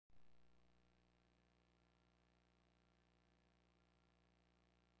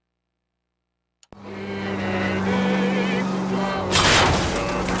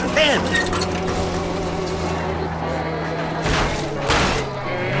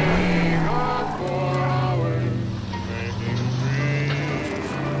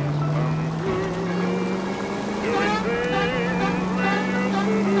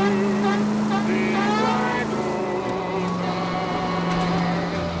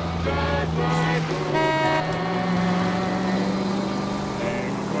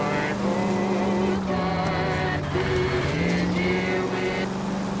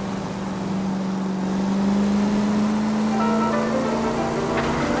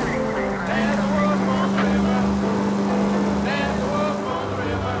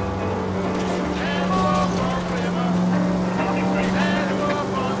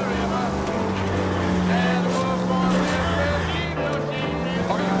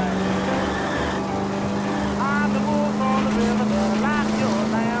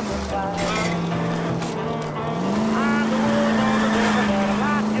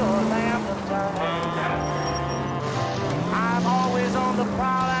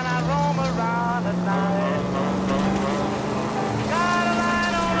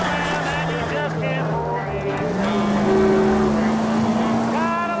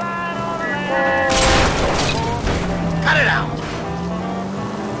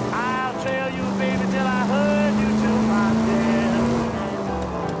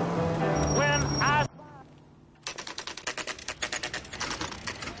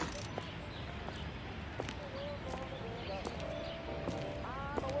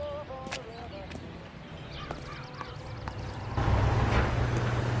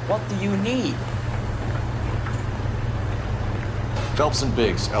What do you need? Phelps and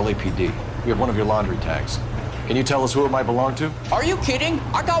Biggs, LAPD. We have one of your laundry tags. Can you tell us who it might belong to? Are you kidding?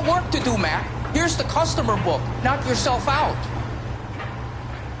 I got work to do, Mac. Here's the customer book. Knock yourself out.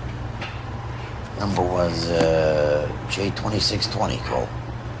 Number was, J2620, Cole.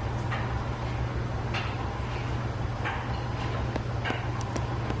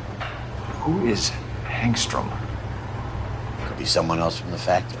 Who is Hangstrom? Could be someone else from the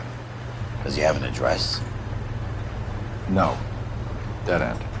factory. Does he have an address? No. Dead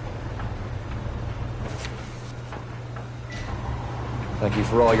end. Thank you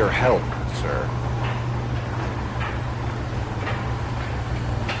for all your help, sir.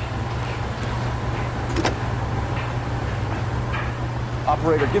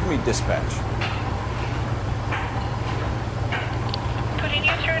 Operator, give me dispatch. Putting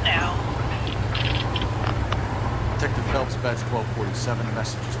you through now. Detective Phelps, badge 1247.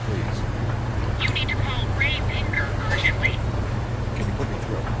 Messages, please. You need to call Ray Pinker urgently. Can you put me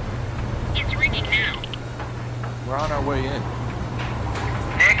through? It's ringing now. We're on our way in.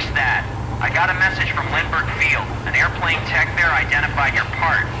 Nix that. I got a message from Lindbergh Field. An airplane tech there identified your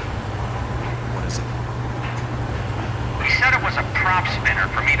part. What is it? He said it was a prop spinner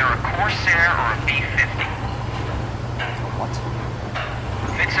from either a Corsair or a B-50. What?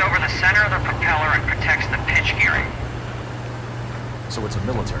 Fits over the center of the propeller and protects the pitch gearing. So it's a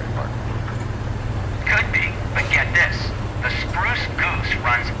military part. Could be, but get this. The Spruce Goose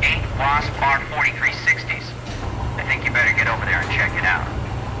runs 8 Wasp R4360s. I think you better get over there and check it out.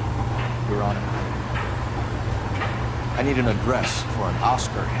 We're on it. I need an address for an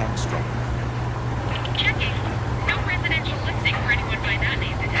Oscar Hangstrom. Checking. No residential listing for anyone by that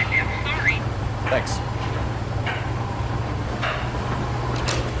name, Detective. Sorry. Thanks.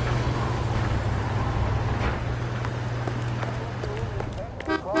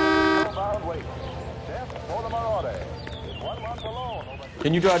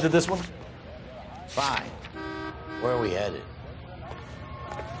 Can you drive to this one? Fine. Where are we headed?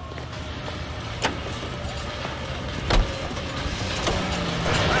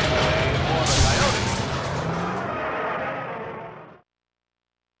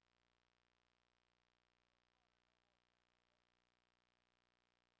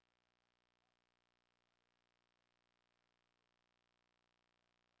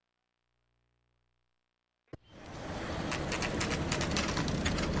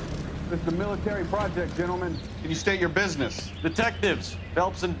 This is a military project, gentlemen. Can you state your business? Detectives,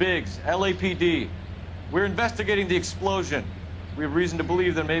 Phelps and Biggs, LAPD. We're investigating the explosion. We have reason to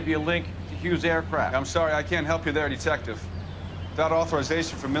believe there may be a link to Hughes' aircraft. I'm sorry, I can't help you there, Detective. Without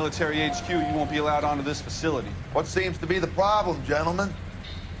authorization from military HQ, you won't be allowed onto this facility. What seems to be the problem, gentlemen?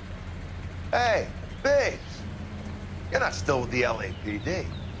 Hey, Biggs. You're not still with the LAPD.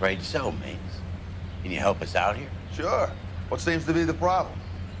 Afraid so, mates. Can you help us out here? Sure. What seems to be the problem?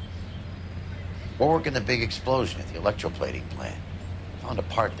 We're working the big explosion at the electroplating plant. Found a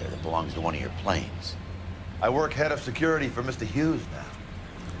part there that belongs to one of your planes. I work head of security for Mr. Hughes now.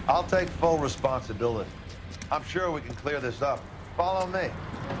 I'll take full responsibility. I'm sure we can clear this up. Follow me.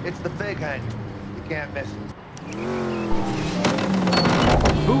 It's the big hangar. You can't miss it.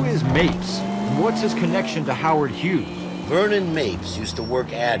 Who is Mapes? And what's his connection to Howard Hughes? Vernon Mapes used to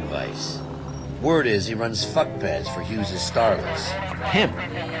work Advice. Word is he runs fuck pads for Hughes' starlets. Him.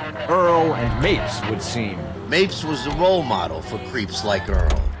 Earl and Mapes would seem. Mapes was the role model for creeps like Earl.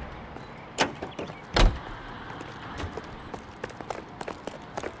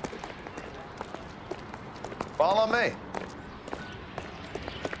 Follow me.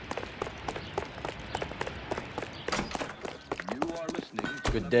 You are listening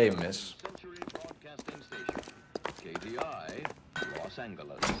to Good day, miss. Century Broadcasting Station, KTI, Los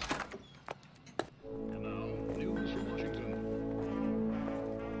Angeles. And now, news from Washington.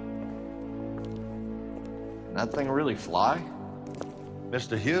 Can that thing really fly?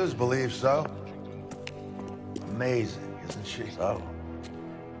 Mr. Hughes believes so. Amazing, isn't she? So,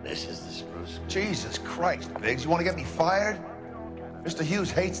 this is the Spruce Goose. Jesus Christ, Biggs, you want to get me fired? Mr.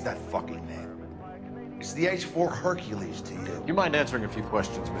 Hughes hates that fucking name. It's the H-4 Hercules to you. Do you mind answering a few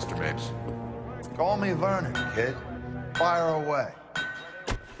questions, Mr. Mapes? Call me Vernon, kid. Fire away.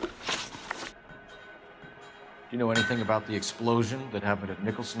 Do you know anything about the explosion that happened at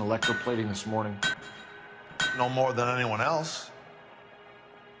Nicholson Electroplating this morning? No more than anyone else.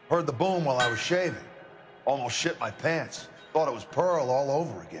 Heard the boom while I was shaving. Almost shit my pants. Thought it was Pearl all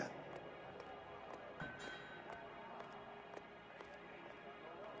over again.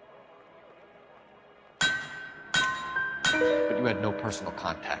 But you had no personal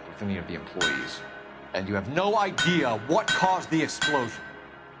contact with any of the employees. And you have no idea what caused the explosion.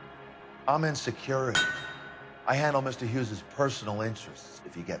 I'm in security. I handle Mr. Hughes's personal interests,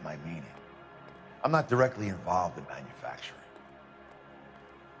 if you get my meaning. I'm not directly involved in manufacturing.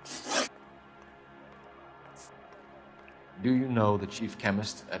 Do you know the chief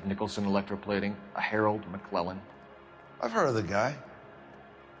chemist at Nicholson Electroplating, a Harold McClellan? I've heard of the guy.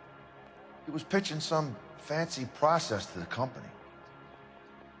 He was pitching some fancy process to the company.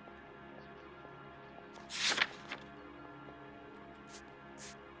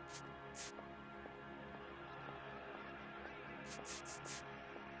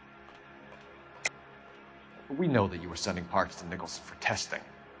 We know that you were sending parts to Nicholson for testing.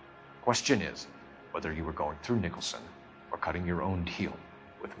 Question is whether you were going through Nicholson or cutting your own deal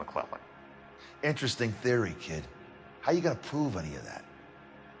with McClellan. Interesting theory, kid. How you gonna prove any of that?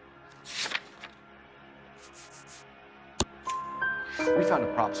 We found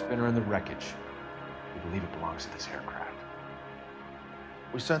a prop spinner in the wreckage. We believe it belongs to this aircraft.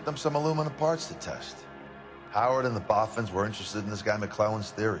 We sent them some aluminum parts to test. Howard and the Boffins were interested in this guy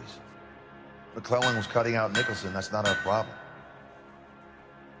McClellan's theories. McClellan was cutting out Nicholson, that's not our problem.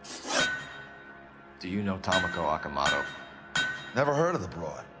 Do you know Tomoko Akamoto? Never heard of the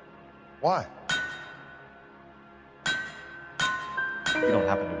broad. Why? You don't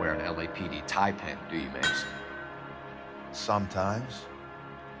happen to wear an LAPD tie pin, do you, Mapes? Sometimes.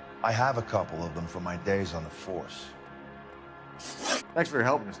 I have a couple of them from my days on the force. Thanks for your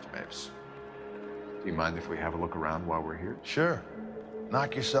help, Mr. Mapes. Do you mind if we have a look around while we're here? Sure.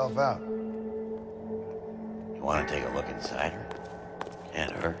 Knock yourself out. You want to take a look inside her?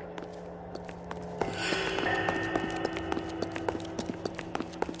 Can't hurt.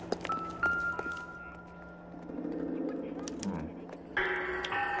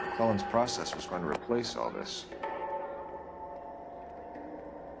 McClellan's process was going to replace all this.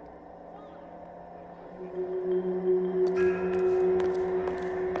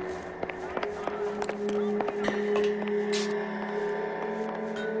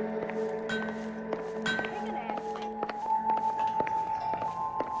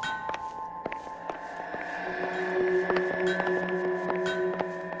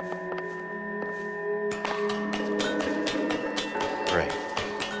 Great.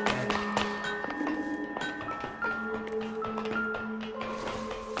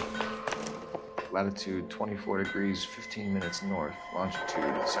 Latitude 24 degrees, 15 minutes north.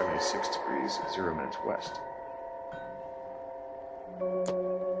 Longitude 76 degrees, 0 minutes west.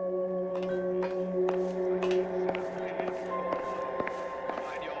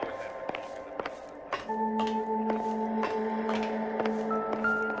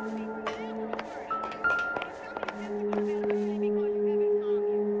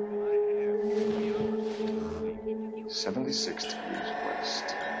 .76 degrees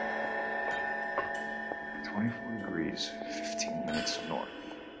west. 24 degrees, 15 minutes north.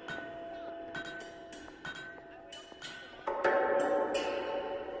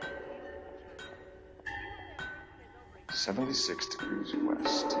 .76 degrees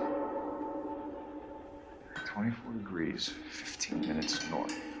west. 24 degrees, 15 minutes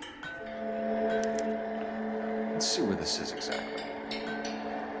north. Let's see where this is exactly.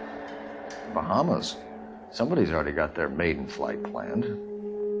 Bahamas. Somebody's already got their maiden flight planned.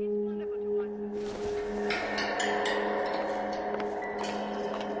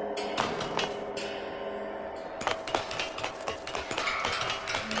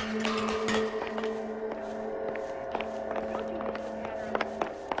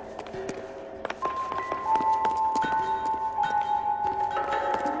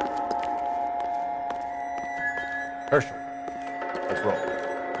 Herschel, let's roll.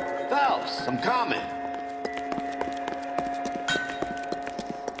 Phelps, I'm coming.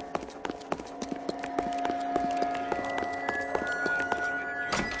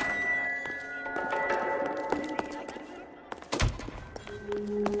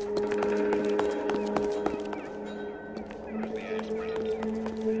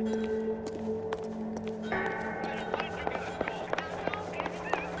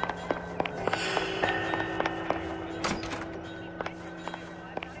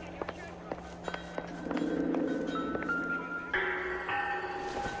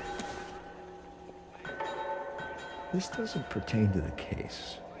 This doesn't pertain to the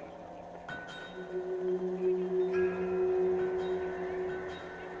case.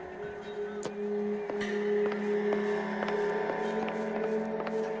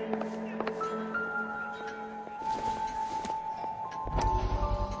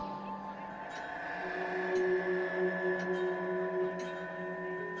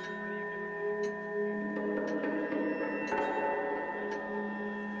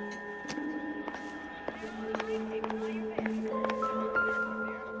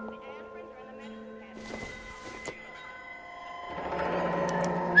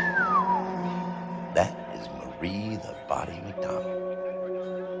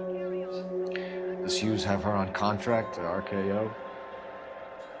 Does Hughes have her on contract to RKO?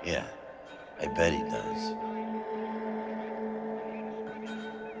 Yeah, I bet he does.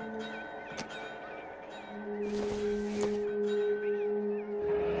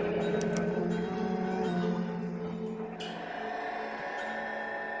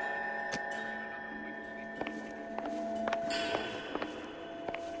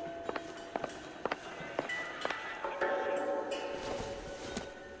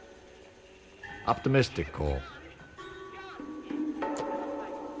 Optimistic, Cole.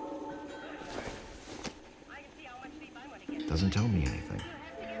 Doesn't tell me anything.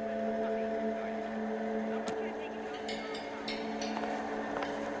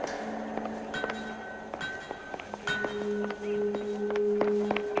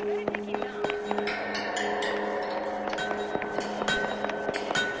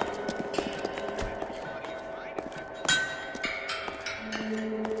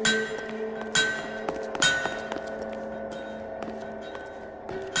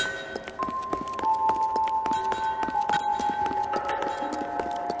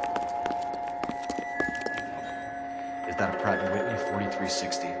 Is that a Pratt & Whitney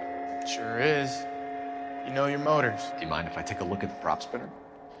 4360? Sure is. You know your motors. Do you mind if I take a look at the prop spinner?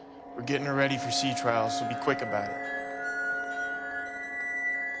 We're getting her ready for sea trials, so be quick about it.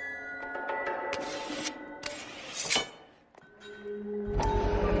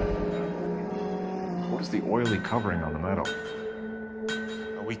 What is the oily covering on the metal?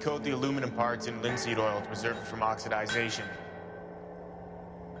 We coat the aluminum parts in linseed oil to preserve it from oxidization.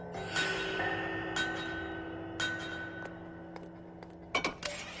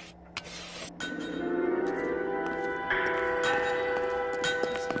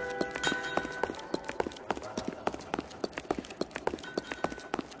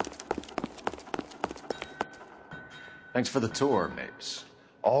 Thanks for the tour, Mapes.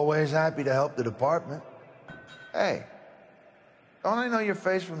 Always happy to help the department. Hey, don't I know your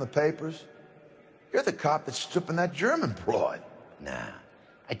face from the papers? You're the cop that's stripping that German broad. Nah,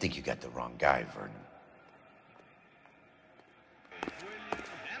 I think you got the wrong guy, Vernon.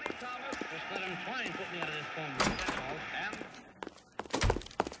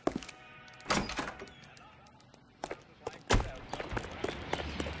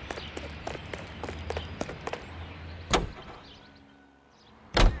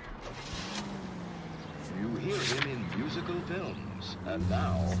 You hear him in musical films, and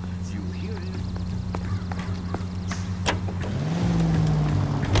now you hear him.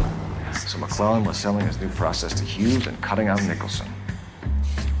 So McClellan was selling his new process to Hughes and cutting out Nicholson.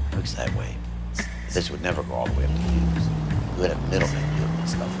 Looks that way. This would never go all the way up to Hughes. You had a middleman dealing with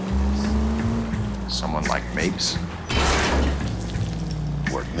stuff like this. Someone like Mapes?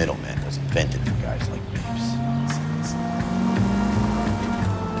 The word middleman was invented for guys like Phelps.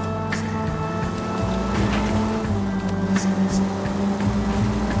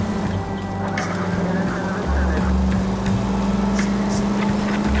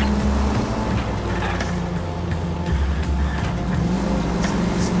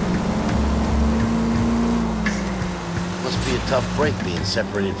 Must be a tough break being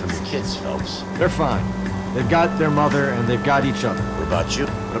separated from your kids, Phelps. They're fine. They've got their mother and they've got each other. What about you?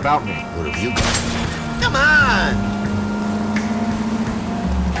 What about me? What have you got? Come on!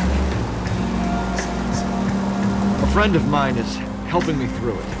 A friend of mine is helping me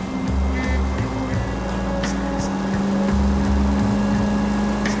through it.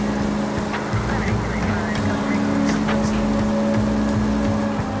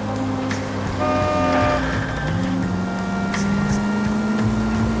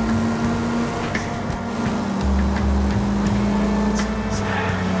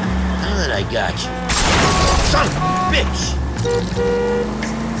 I got you. Son of a bitch!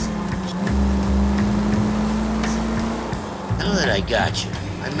 Now that I got you,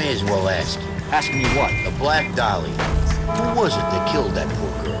 I may as well ask you. Ask me what? The Black Dolly. Who was it that killed that poor